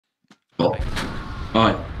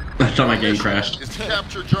thought my game crashed. Is to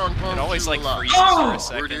capture John Palm. It always like alive. freezes for a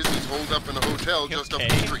second. Word is he's holed up in a hotel just up Okay.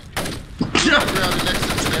 the street. Figure out an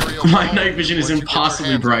exit scenario My for night vision is once you get your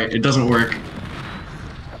impossibly hands on bright. It doesn't work.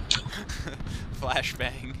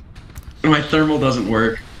 Flashbang. My thermal doesn't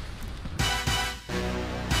work.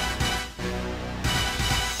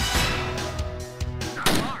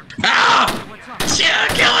 Ah! Yeah,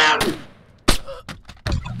 kill him!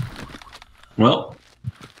 Well,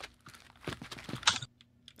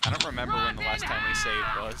 I don't remember when the last time we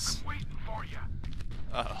saved was.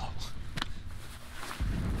 Uh-oh.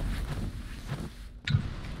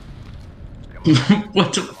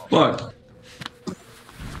 what the fuck?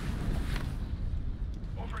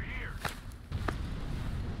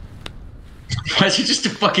 Why is it just a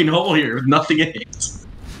fucking hole here with nothing in it?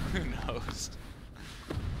 Who knows?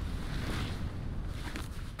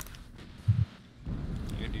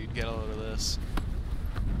 Here, dude, get a load of this.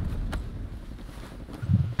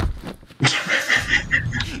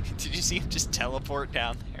 Did you see him just teleport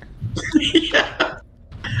down there? Yeah.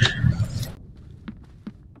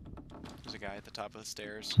 There's a guy at the top of the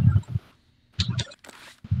stairs.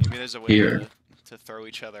 Maybe there's a way Here. to throw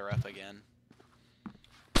each other up again.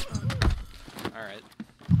 Alright.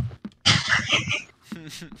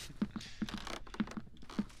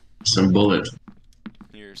 Some bullet.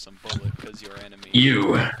 Here's some bullet, because you're enemy.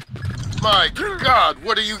 You. My God,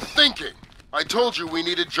 what are you thinking? I told you we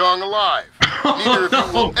needed Jong alive. Neither of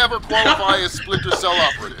you will ever qualify as Splinter Cell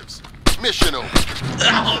operatives. Mission over.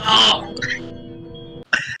 Oh,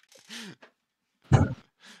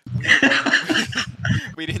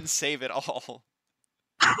 We didn't save it all.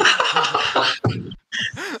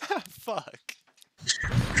 Fuck.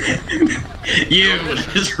 You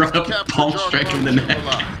just run up and palm strike him in the neck.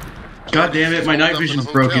 God damn it, my night vision's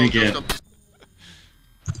broken again.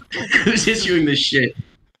 Who's issuing this shit?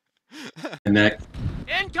 The neck.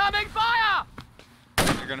 Incoming fire!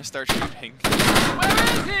 You're gonna start shooting. Where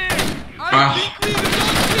is he? Ah.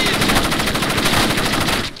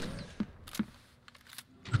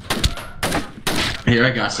 Here,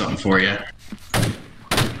 I got something for you.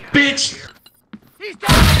 Bitch! He's down!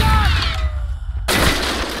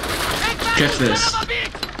 Catch this.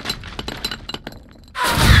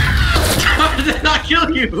 How did that not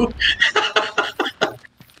kill you?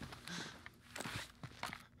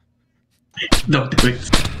 Don't do it.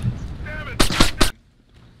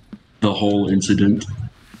 The whole incident.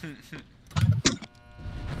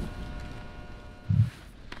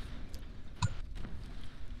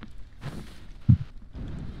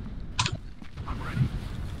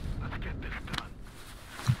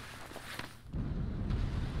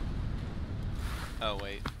 Oh,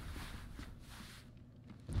 wait.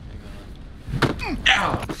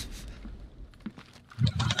 Ow!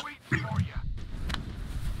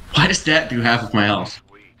 Why does that do half of my health?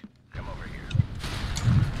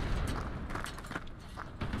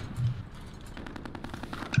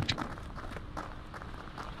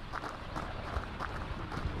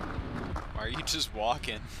 Why are you just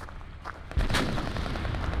walking?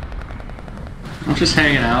 I'm just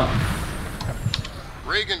hanging out.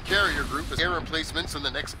 Reagan Carrier Group is air emplacements in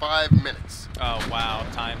the next 5 minutes. Oh, wow.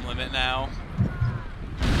 Time limit now.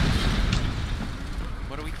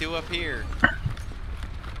 What do we do up here?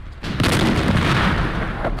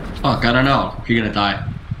 Fuck, I don't know. You're gonna die.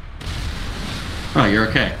 Oh, you're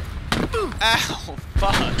okay. Ow!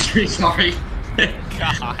 Fuck! Sorry.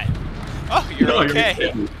 God! Oh, you're No, okay!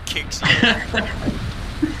 you're Kicks you.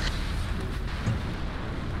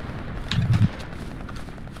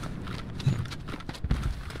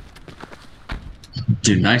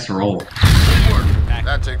 Dude, nice roll.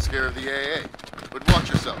 That takes care of the AA. But watch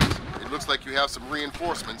yourselves. It looks like you have some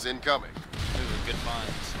reinforcements incoming. Ooh, good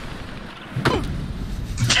finds.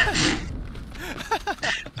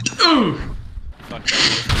 Ooh! Fuck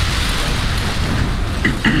that.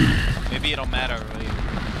 Maybe it'll matter later.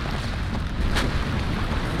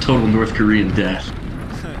 Total North Korean death.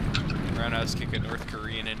 Roundhouse kick a North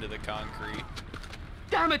Korean into the concrete.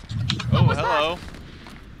 Damn it! Oh, hello.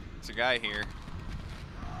 There's a guy here.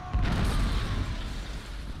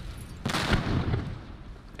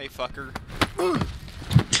 Hey, fucker.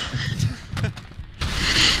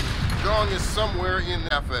 Jong is somewhere in the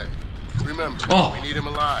cafe. Remember, Oh. we need him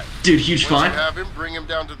alive. Dude, huge Once fun. you have him, bring him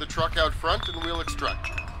down to the truck out front and we'll extract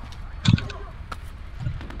him.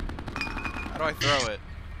 How do I throw it?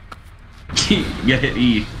 You hit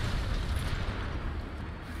E.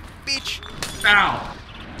 Bitch! Ow!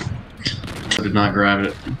 I did not grab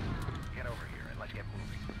it. Get over here and let's get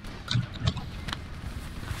moving.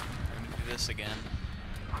 I'm gonna do this again.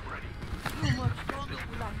 I'm ready. How much longer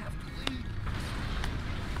will I have to leave?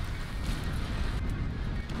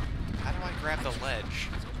 grab the ledge.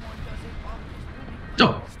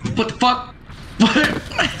 Oh, what the fuck? What?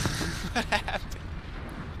 What happened?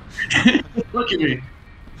 Look at me.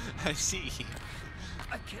 I see.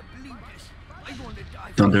 I can't believe this. I want to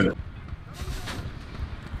die. Don't do it.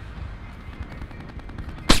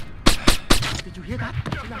 Did you hear that?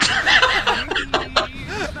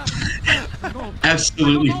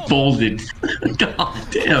 Absolutely folded. God Oh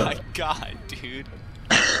damn. my god, dude.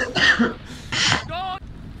 Why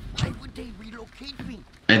would they relocate me?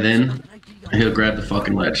 And then he'll grab the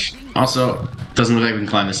fucking ledge. Also, doesn't look like we can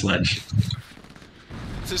climb this ledge.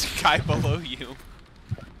 There's a guy below you.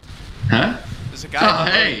 Huh? There's a guy below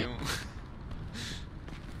hey. you.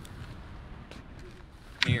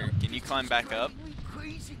 Here, can you climb back up?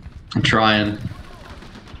 I'm trying.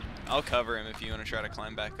 I'll cover him if you want to try to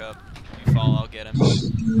climb back up. If you fall, I'll get him. Get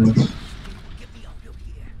me out of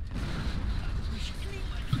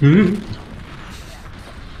here.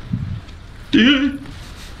 Dude.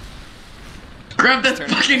 Grab that Turn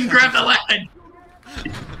fucking, grab the ledge. Why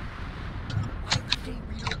would they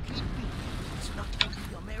relocate me? It's not like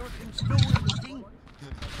the Americans know anything.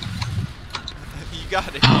 You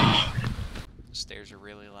got it. The stairs are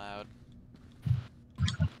really loud.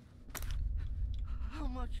 How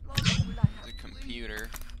much longer will I have There's a to computer.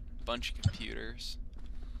 Bunch of computers.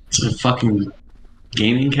 It's a fucking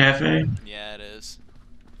gaming cafe. Yeah, it is.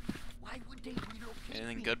 wait? Why would they relocate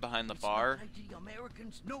Anything me? good behind the It's bar? not like the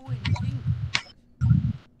Americans know anything.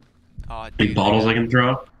 Oh, Big dude, bottles I can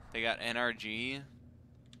throw. They got NRG.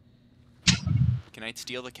 Can I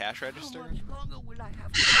steal the cash How register? much longer will I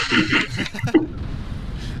have to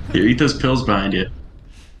Here, eat those pills behind you.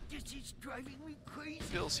 This is driving me crazy.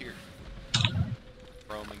 Bill's here.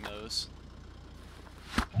 Roaming those.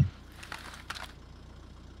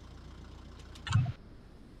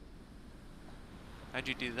 How'd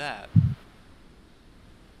you do that?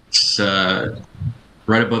 It's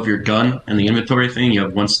right above your gun and the inventory thing. You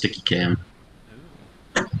have one sticky cam,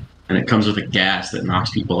 Ooh, and it comes with a gas that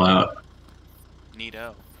knocks people out.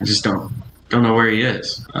 neato. I just don't know where he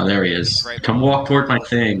is. Oh, there he is. Right Come walk toward my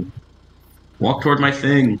thing. Walk toward my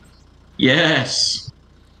thing. Yes.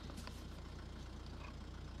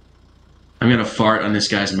 I'm gonna fart on this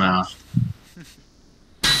guy's mouth.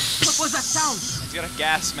 What was that sound? He's got a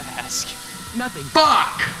gas mask. Nothing.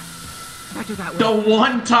 Fuck! Better that way. The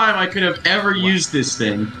one time I could have ever used this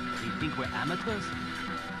thing. You think we're amateurs?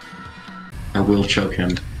 I will choke him.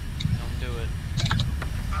 Don't do it.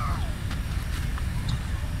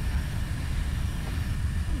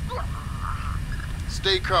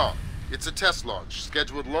 Stay calm. It's a test launch,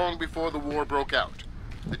 scheduled long before the war broke out.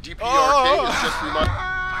 The DPRK is just reminding...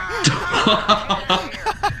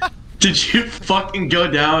 Did you fucking go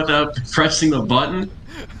down without pressing the button?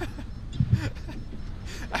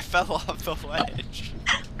 I fell off the ledge.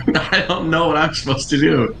 I don't know what I'm supposed to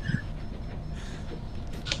do.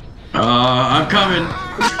 I'm coming.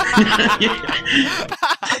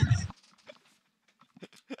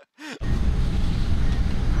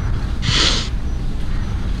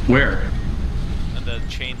 Where? And the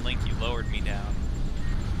chain link you lowered me down.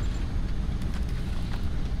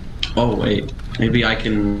 Oh wait, maybe I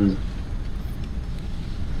can.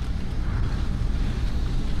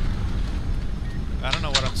 I don't know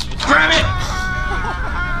what I'm supposed to Grab it!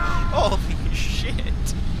 Holy shit.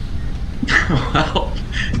 Well,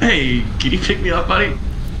 hey, can you pick me up, buddy?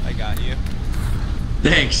 I got you.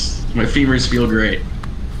 Thanks. My femurs feel great.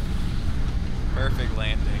 Perfect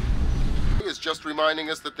landing. is just reminding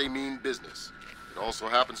us that they mean business. It also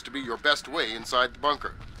happens to be your best way inside the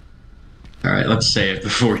bunker. Alright, let's save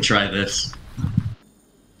before we try this.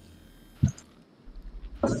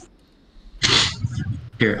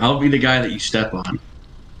 Here, I'll be the guy that you step on.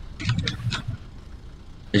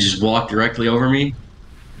 And just walk directly over me.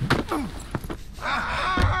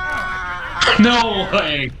 No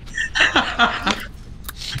way!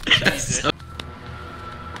 That's so-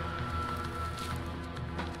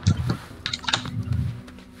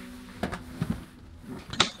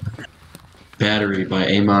 Battery by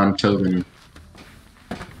Amon Tobin.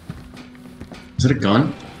 Is it a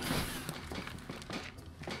gun?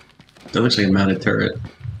 That looks like a mounted turret.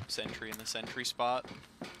 Sentry in the sentry spot.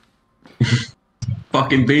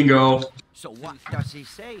 Fucking bingo! So what does he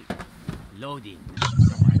say? Loading.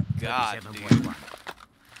 God, 37.1.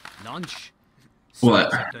 Launch.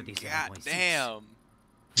 What? 37.6. God damn.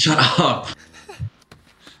 Shut up!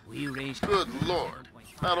 We ranged. Good lord.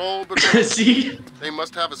 Not all, but See? they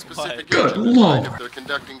must have a specific Good agent in mind lord. if they're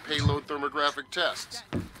conducting payload thermographic tests.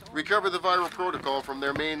 Recover the viral protocol from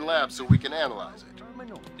their main lab so we can analyze it.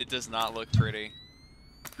 It does not look pretty.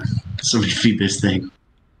 Somebody feed this thing.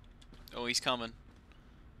 Oh, he's coming.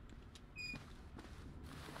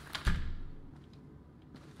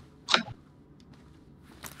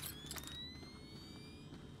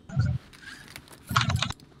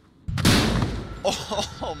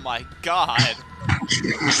 Oh my god. I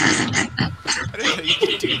didn't know you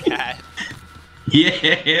could do that.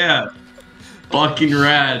 Yeah. Fucking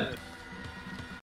rad.